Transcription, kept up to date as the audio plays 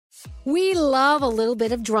We love a little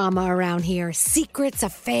bit of drama around here. Secrets,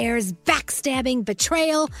 affairs, backstabbing,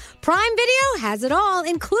 betrayal. Prime Video has it all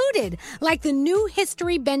included, like the new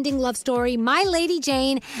history-bending love story, My Lady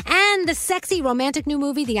Jane, and the sexy romantic new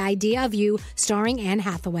movie, The Idea of You, starring Anne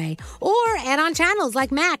Hathaway. Or add-on channels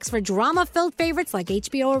like Max for drama-filled favorites like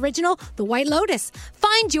HBO original, The White Lotus.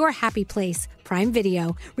 Find your happy place. Prime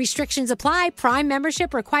Video. Restrictions apply. Prime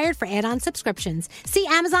membership required for add-on subscriptions. See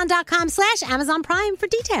Amazon.com/Amazon Prime for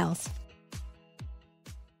details.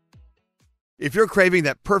 If you're craving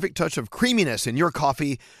that perfect touch of creaminess in your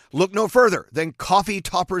coffee, look no further than Coffee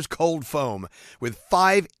Topper's Cold Foam with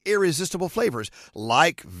 5 irresistible flavors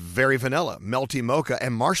like very vanilla, melty mocha,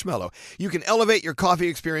 and marshmallow. You can elevate your coffee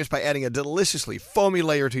experience by adding a deliciously foamy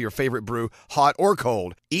layer to your favorite brew, hot or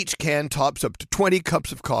cold. Each can tops up to 20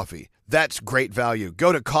 cups of coffee. That's great value.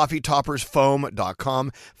 Go to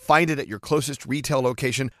coffeetoppersfoam.com, find it at your closest retail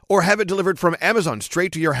location, or have it delivered from Amazon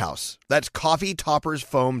straight to your house. That's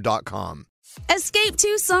coffeetoppersfoam.com. Escape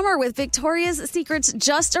to summer with Victoria's Secret's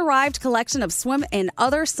just arrived collection of swim and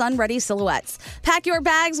other sun-ready silhouettes. Pack your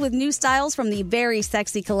bags with new styles from the Very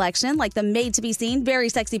Sexy collection, like the made-to-be-seen Very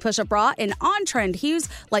Sexy push-up bra, and on-trend hues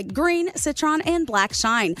like green, citron, and black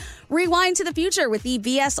shine. Rewind to the future with the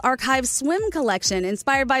VS Archive Swim collection,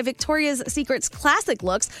 inspired by Victoria's Secret's classic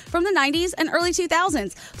looks from the 90s and early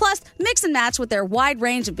 2000s. Plus, mix and match with their wide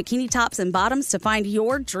range of bikini tops and bottoms to find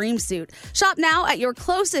your dream suit. Shop now at your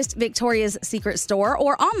closest Victoria's Secret store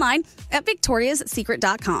or online at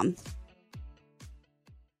victoriassecret.com.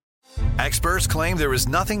 Experts claim there is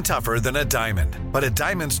nothing tougher than a diamond. But at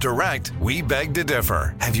Diamonds Direct, we beg to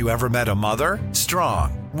differ. Have you ever met a mother?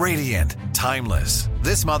 Strong, radiant, timeless.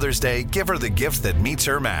 This Mother's Day, give her the gift that meets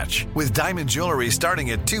her match. With diamond jewelry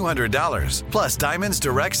starting at $200. Plus Diamonds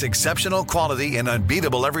Direct's exceptional quality and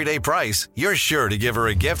unbeatable everyday price, you're sure to give her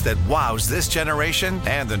a gift that wows this generation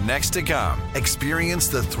and the next to come. Experience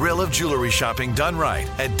the thrill of jewelry shopping done right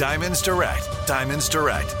at Diamonds Direct. Diamonds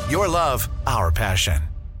Direct. Your love, our passion.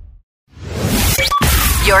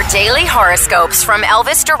 Your daily horoscopes from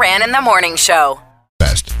Elvis Duran in the Morning Show.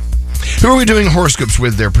 Best. Who are we doing horoscopes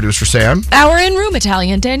with there, producer Sam? Our in-room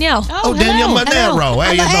Italian, Danielle. Oh, Danielle Monero.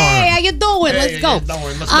 How you doing? Hey, how you doing? Let's go.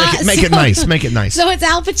 Let's make it nice. Make it nice. So it's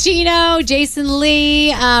Al Pacino, Jason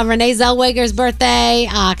Lee, Renee Zellweger's birthday.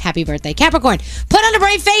 Happy birthday, Capricorn. Put on a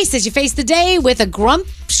brave face as you face the day with a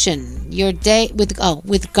gumption. Your day with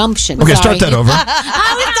gumption. Okay, Sorry. start that over.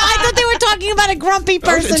 I thought they were talking about a grumpy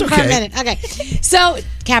person for a minute. Okay, so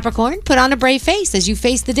Capricorn, put on a brave face as you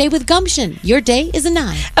face the day with gumption. Your day is a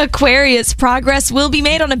 9. Aquarius, progress will be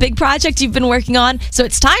made on a big project you've been working on, so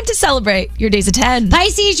it's time to celebrate. Your day's a 10.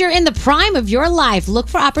 Pisces, you're in the prime of your life. Look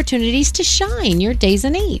for opportunities to shine. Your day's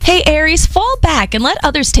an 8. Hey, Aries, fall back and let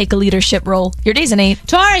others take a leadership role. Your day's an 8.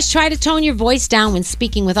 Taurus, try to tone your voice down when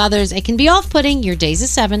speaking with others. It can be off-putting. Your day's a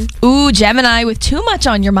 7. Ooh, Gemini, with too much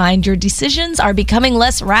on your mind, your decisions are becoming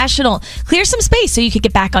less rational. Clear some space so you could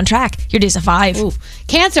get back on track. Your day's a 5. Ooh.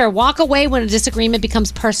 Cancer, walk away when a disagreement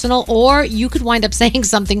becomes personal, or you could wind up saying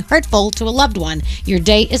something hurtful to a loved one. Your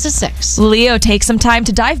day is a 6. Leo, take some time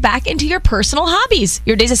to dive back into your personal hobbies.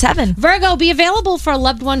 Your day's a 7. Virgo, be available for a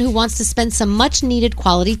loved one who wants to spend some much-needed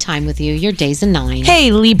quality time with you. Your day's a 9.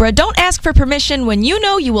 Hey, Libra, don't ask for permission when you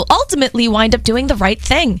know you will ultimately wind up doing the right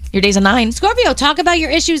thing. Your day's a 9. Scorpio, talk about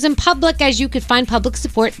your issues in public, as you could find public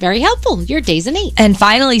support very helpful. Your day's an 8. And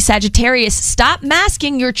finally, Sagittarius, stop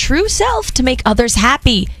masking your true self to make others happy.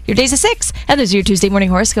 Your day's a 6. And those are your Tuesday morning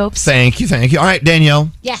horoscopes. Thank you. All right, Danielle.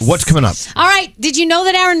 Yes. What's coming up? All right. Did you know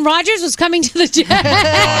that Aaron Rodgers was coming to the Jets?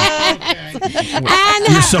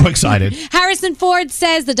 And You're so excited. Harrison Ford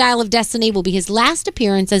says the Dial of Destiny will be his last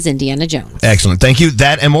appearance as Indiana Jones. Excellent. Thank you.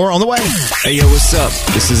 That and more on the way. Hey, yo, what's up?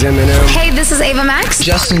 This is Eminem. Hey, this is Ava Max.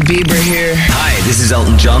 Justin Bieber here. Hi, this is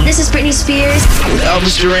Elton John. This is Britney Spears.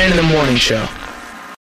 Elvis Duran in the Morning Show.